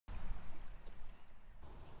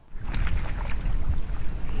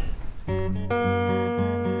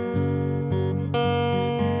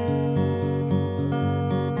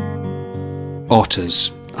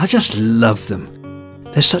Otters. I just love them.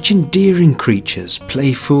 They're such endearing creatures,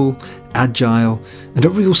 playful, agile, and a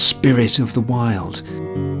real spirit of the wild.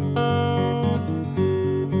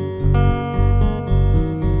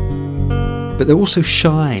 But they're also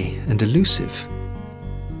shy and elusive.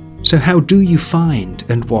 So how do you find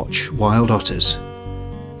and watch wild otters?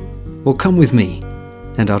 Well, come with me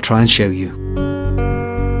and I'll try and show you.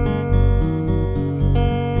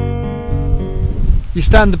 You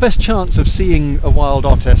stand the best chance of seeing a wild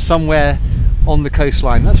otter somewhere on the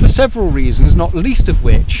coastline. That's for several reasons, not least of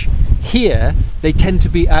which, here they tend to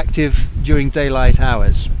be active during daylight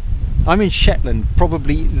hours. I'm in Shetland,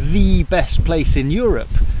 probably the best place in Europe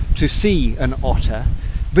to see an otter,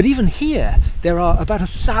 but even here there are about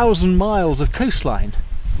 1,000 miles of coastline.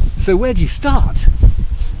 So where do you start?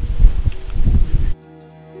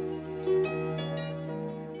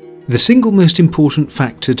 The single most important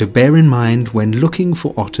factor to bear in mind when looking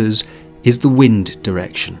for otters is the wind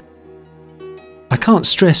direction. I can't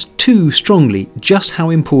stress too strongly just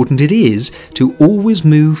how important it is to always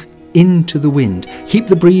move into the wind. Keep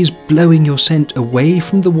the breeze blowing your scent away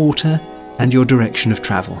from the water and your direction of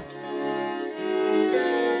travel.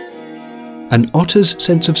 An otter's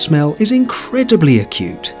sense of smell is incredibly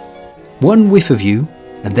acute. One whiff of you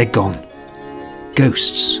and they're gone.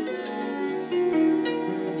 Ghosts.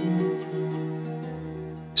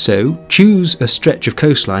 So choose a stretch of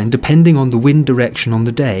coastline depending on the wind direction on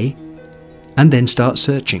the day, and then start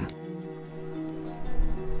searching.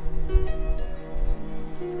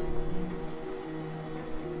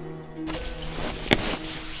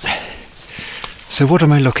 So what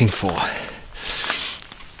am I looking for?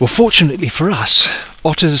 Well, fortunately for us,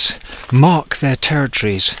 otters mark their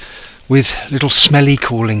territories with little smelly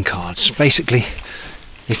calling cards, basically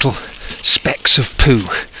little specks of poo.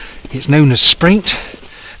 It's known as spraint.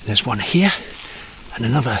 There's one here and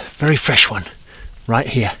another very fresh one right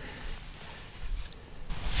here.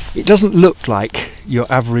 It doesn't look like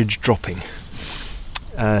your average dropping,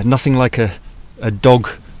 nothing like a dog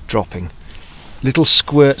dropping. Little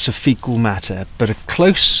squirts of fecal matter, but a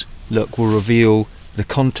close look will reveal the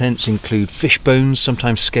contents include fish bones,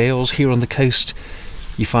 sometimes scales. Here on the coast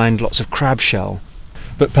you find lots of crab shell.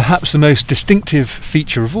 But perhaps the most distinctive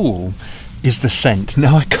feature of all is the scent.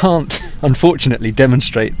 Now I can't unfortunately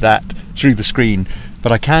demonstrate that through the screen,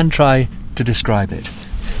 but I can try to describe it.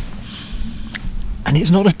 And it's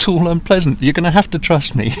not at all unpleasant. You're going to have to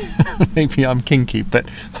trust me. Maybe I'm kinky, but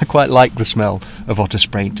I quite like the smell of otter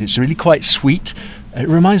spraint. It's really quite sweet. It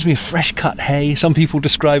reminds me of fresh cut hay. Some people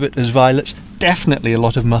describe it as violets. Definitely a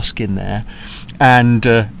lot of musk in there. And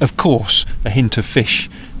of course, a hint of fish,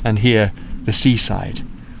 and here the seaside.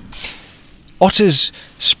 Otters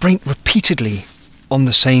spraint repeatedly on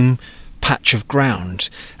the same patch of ground,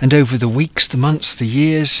 and over the weeks, the months, the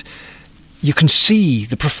years, you can see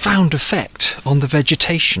the profound effect on the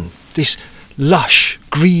vegetation, this lush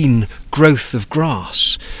green growth of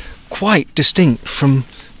grass, quite distinct from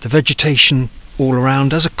the vegetation all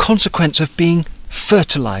around as a consequence of being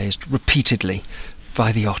fertilised repeatedly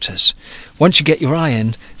by the otters. Once you get your eye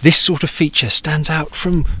in, this sort of feature stands out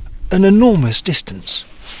from an enormous distance.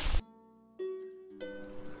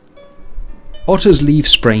 Otters leave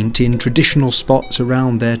spraint in traditional spots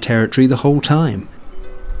around their territory the whole time.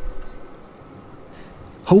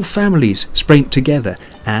 Whole families spraint together,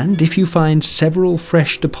 and if you find several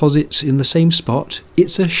fresh deposits in the same spot,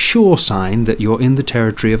 it's a sure sign that you're in the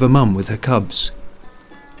territory of a mum with her cubs.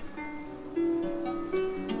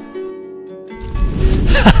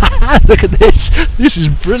 Look at this! This is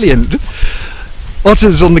brilliant!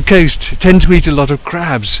 Otters on the coast tend to eat a lot of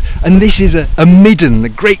crabs, and this is a midden, a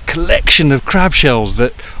great collection of crab shells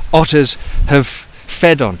that otters have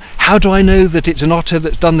fed on. How do I know that it's an otter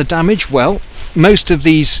that's done the damage? Well, most of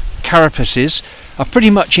these carapaces are pretty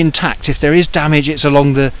much intact. If there is damage, it's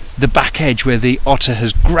along the back edge where the otter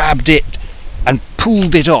has grabbed it and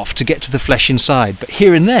pulled it off to get to the flesh inside. But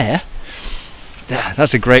here and there,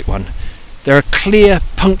 that's a great one. There are clear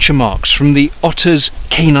puncture marks from the otter's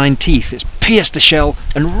canine teeth. It's pierced the shell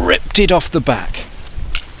and ripped it off the back.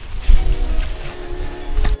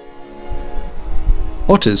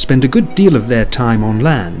 Otters spend a good deal of their time on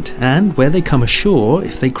land, and where they come ashore,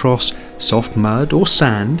 if they cross soft mud or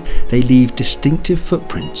sand, they leave distinctive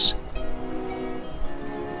footprints.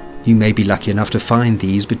 You may be lucky enough to find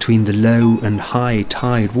these between the low and high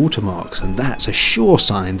tide watermarks, and that's a sure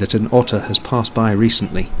sign that an otter has passed by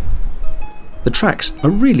recently. The tracks are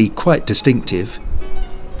really quite distinctive.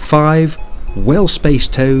 5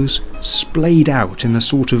 well-spaced toes splayed out in a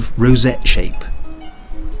sort of rosette shape.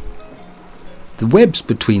 The webs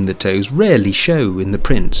between the toes rarely show in the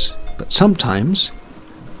prints, but sometimes,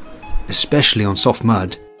 especially on soft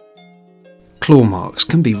mud, claw marks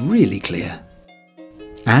can be really clear.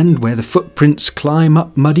 And where the footprints climb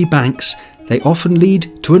up muddy banks, they often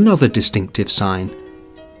lead to another distinctive sign,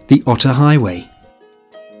 the otter highway.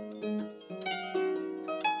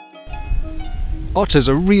 Otters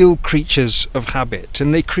are real creatures of habit,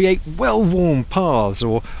 and they create well-worn paths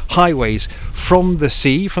or highways from the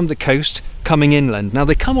sea, from the coast, coming inland. Now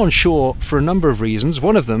they come on shore for a number of reasons.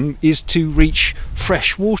 One of them is to reach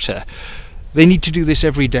fresh water. They need to do this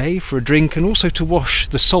every day for a drink and also to wash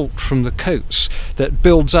the salt from the coats that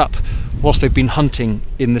builds up whilst they've been hunting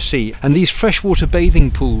in the sea. And these freshwater bathing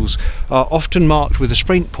pools are often marked with a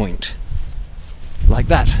spraint point, like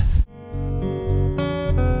that.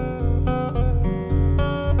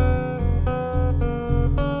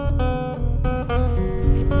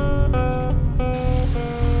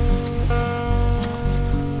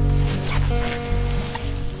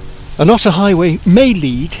 An otter highway may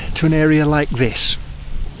lead to an area like this.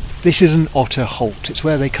 This is an otter halt. It's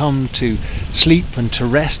where they come to sleep and to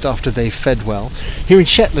rest after they've fed well. Here in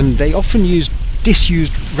Shetland they often use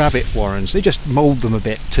disused rabbit warrens. They just mould them a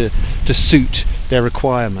bit to suit their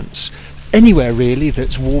requirements. Anywhere really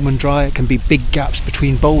that's warm and dry, it can be big gaps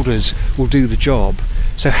between boulders, will do the job.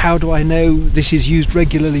 So how do I know this is used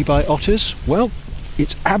regularly by otters? Well,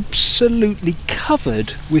 it's absolutely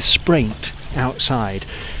covered with spraint outside,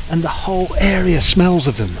 and the whole area smells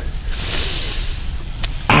of them.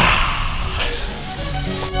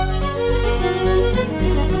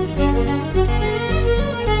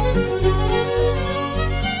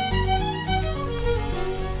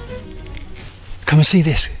 Come and see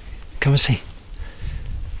this. Come and see.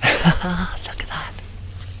 Look at that.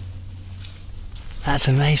 That's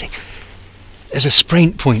amazing. There's a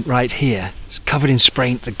spraint point right here. It's covered in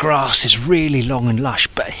spraint. The grass is really long and lush,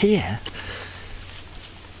 but here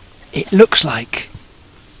it looks like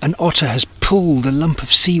an otter has pulled a lump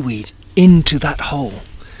of seaweed into that hole.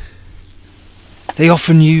 They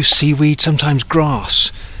often use seaweed, sometimes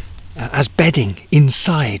grass, as bedding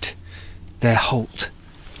inside their holt.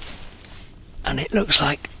 And it looks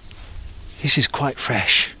like this is quite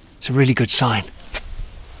fresh. It's a really good sign.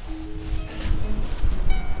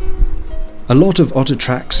 A lot of otter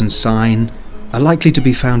tracks and sign are likely to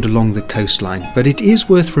be found along the coastline, but it is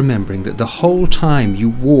worth remembering that the whole time you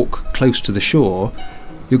walk close to the shore,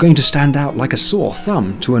 you're going to stand out like a sore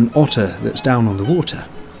thumb to an otter that's down on the water.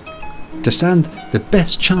 To stand the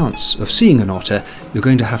best chance of seeing an otter, you're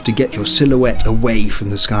going to have to get your silhouette away from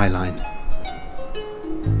the skyline.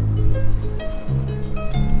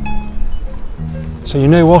 So you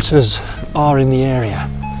know otters are in the area,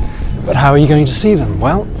 but how are you going to see them?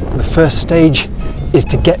 Well, the first stage is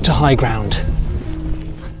to get to high ground.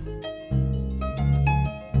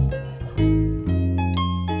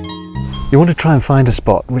 You want to try and find a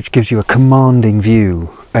spot which gives you a commanding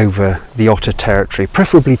view over the otter territory,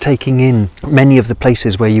 preferably taking in many of the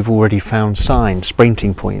places where you've already found signs,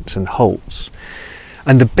 sprainting points and halts.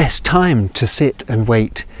 And the best time to sit and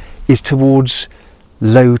wait is towards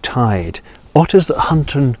low tide. Otters that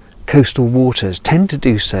hunt on coastal waters tend to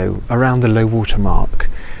do so around the low water mark,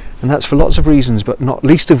 and that's for lots of reasons, but not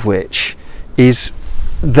least of which is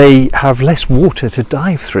they have less water to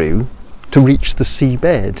dive through to reach the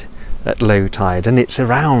seabed at low tide, and it's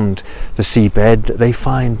around the seabed that they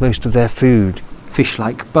find most of their food. Fish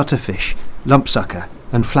like butterfish, lumpsucker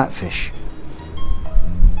and flatfish.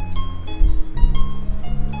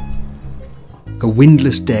 A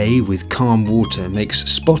windless day with calm water makes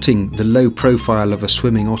spotting the low profile of a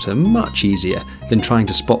swimming otter much easier than trying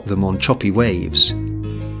to spot them on choppy waves.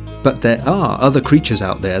 But there are other creatures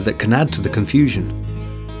out there that can add to the confusion.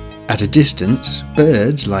 At a distance,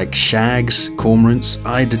 birds like shags, cormorants,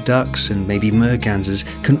 eider ducks and maybe mergansers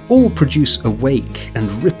can all produce a wake and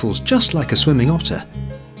ripples just like a swimming otter.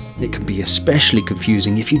 It can be especially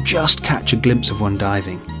confusing if you just catch a glimpse of one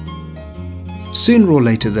diving. Sooner or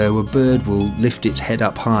later though, a bird will lift its head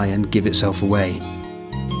up high and give itself away.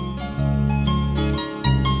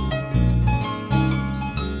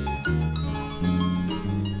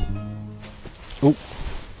 Oh.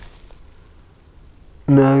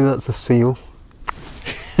 No, that's a seal.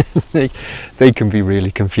 They can be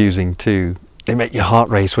really confusing too. They make your heart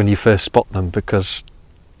race when you first spot them because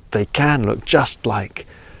they can look just like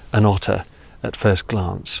an otter at first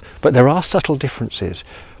glance. But there are subtle differences.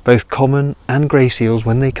 Both common and grey seals,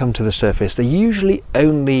 when they come to the surface, they usually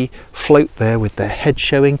only float there with their head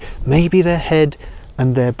showing, maybe their head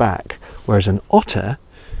and their back, whereas an otter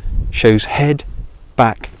shows head,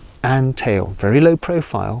 back and tail. Very low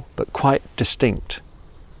profile, but quite distinct.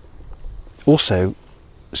 Also,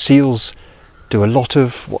 seals do a lot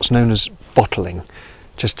of what's known as bottling,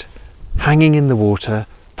 just hanging in the water,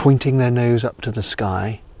 pointing their nose up to the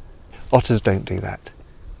sky. Otters don't do that.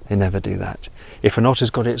 They never do that. If an otter's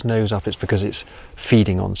got its nose up, it's because it's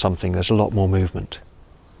feeding on something. There's a lot more movement.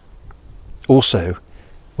 Also,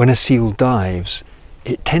 when a seal dives,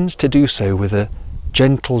 it tends to do so with a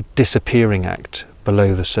gentle disappearing act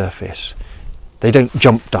below the surface. They don't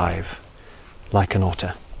jump dive like an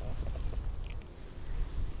otter.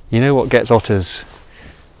 You know what gets otters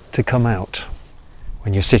to come out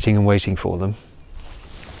when you're sitting and waiting for them?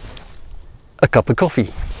 A cup of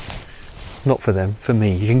coffee. Not for them, for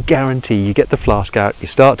me. You can guarantee you get the flask out, you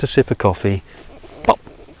start to sip a coffee, pop,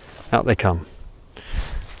 out they come.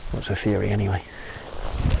 What's the theory anyway?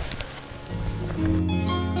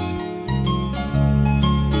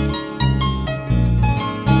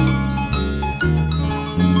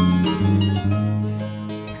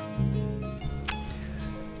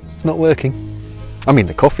 Not working. I mean,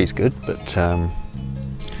 the coffee's good, but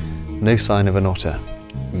no sign of an otter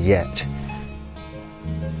yet.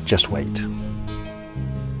 Just wait.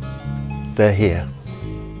 They're here.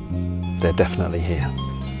 They're definitely here.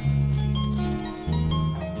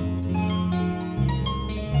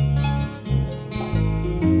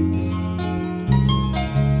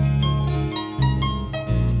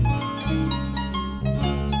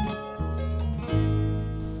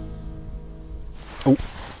 Oh.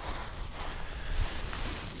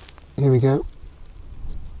 Here we go.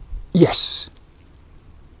 Yes.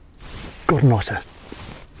 Got an otter.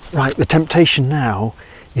 Right, the temptation now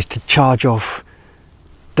is to charge off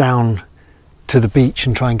down to the beach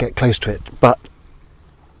and try and get close to it, but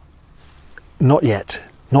not yet,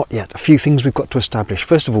 not yet. A few things we've got to establish.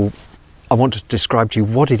 First of all, I want to describe to you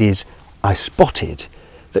what it is I spotted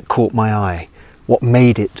that caught my eye, what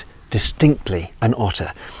made it distinctly an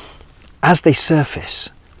otter. As they surface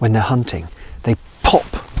when they're hunting, they pop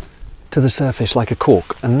to the surface like a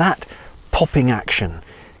cork, and that popping action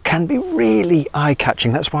can be really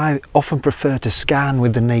eye-catching. That's why I often prefer to scan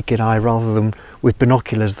with the naked eye rather than with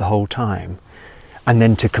binoculars the whole time, and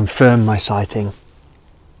then to confirm my sighting.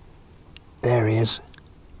 There he is,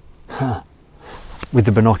 with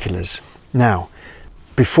the binoculars. Now,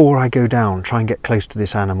 before I go down, try and get close to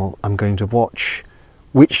this animal, I'm going to watch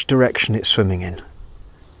which direction it's swimming in.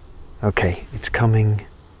 Okay, it's coming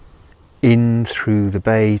in through the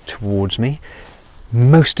bay towards me.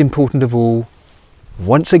 Most important of all,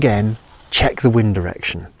 once again, check the wind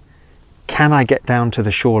direction. Can I get down to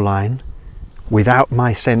the shoreline without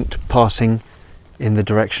my scent passing in the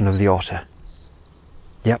direction of the otter?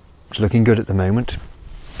 Yep, it's looking good at the moment.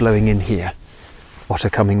 Blowing in here. Otter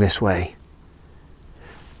coming this way.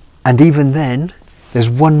 And even then, there's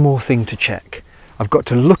one more thing to check. I've got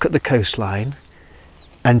to look at the coastline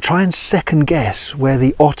and try and second guess where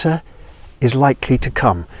the otter is likely to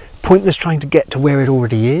come. Pointless trying to get to where it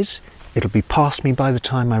already is. It'll be past me by the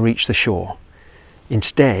time I reach the shore.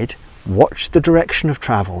 Instead, watch the direction of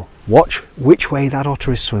travel, watch which way that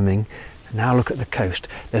otter is swimming, and now look at the coast.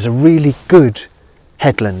 There's a really good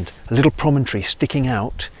headland, a little promontory sticking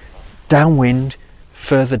out, downwind,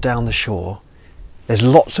 further down the shore. There's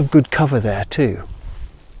lots of good cover there too.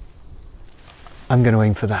 I'm going to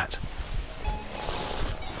aim for that.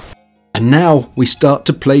 And now we start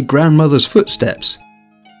to play grandmother's footsteps.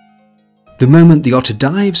 The moment the otter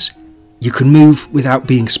dives, you can move without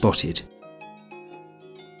being spotted.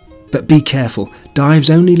 But be careful, dives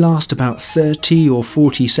only last about 30 or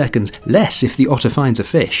 40 seconds, less if the otter finds a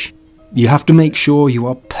fish. You have to make sure you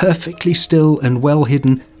are perfectly still and well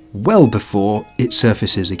hidden well before it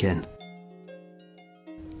surfaces again.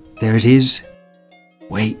 There it is.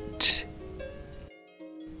 Wait.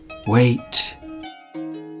 Wait.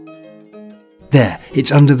 There,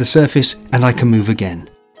 it's under the surface and I can move again.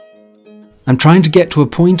 I'm trying to get to a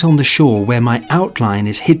point on the shore where my outline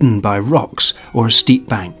is hidden by rocks or a steep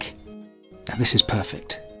bank. Now this is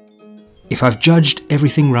perfect. If I've judged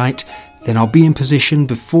everything right, then I'll be in position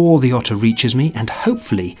before the otter reaches me, and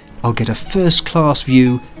hopefully I'll get a first-class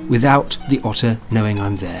view without the otter knowing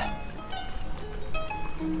I'm there.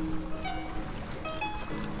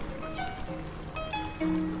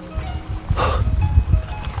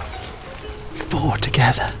 Four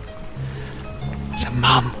together. It's a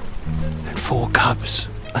mum and 4 cubs,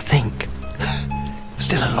 I think.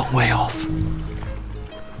 Still a long way off.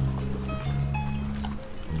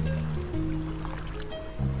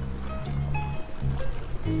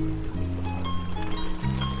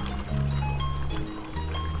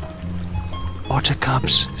 Otter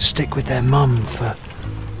cubs stick with their mum for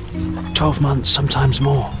 12 months, sometimes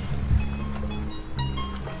more.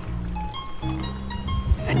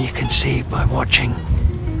 And you can see by watching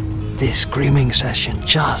this grooming session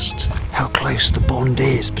just how close the bond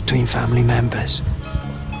is between family members.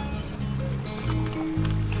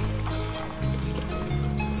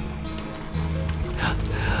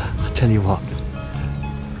 I tell you what,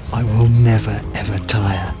 I will never ever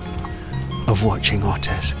tire of watching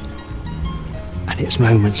otters, and it's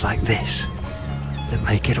moments like this that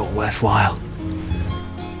make it all worthwhile.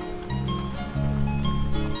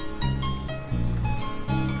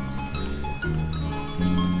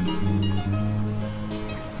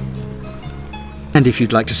 And if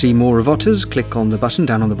you'd like to see more of Otters, click on the button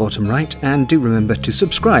down on the bottom right, and do remember to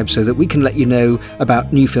subscribe so that we can let you know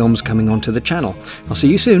about new films coming onto the channel. I'll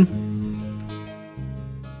see you soon.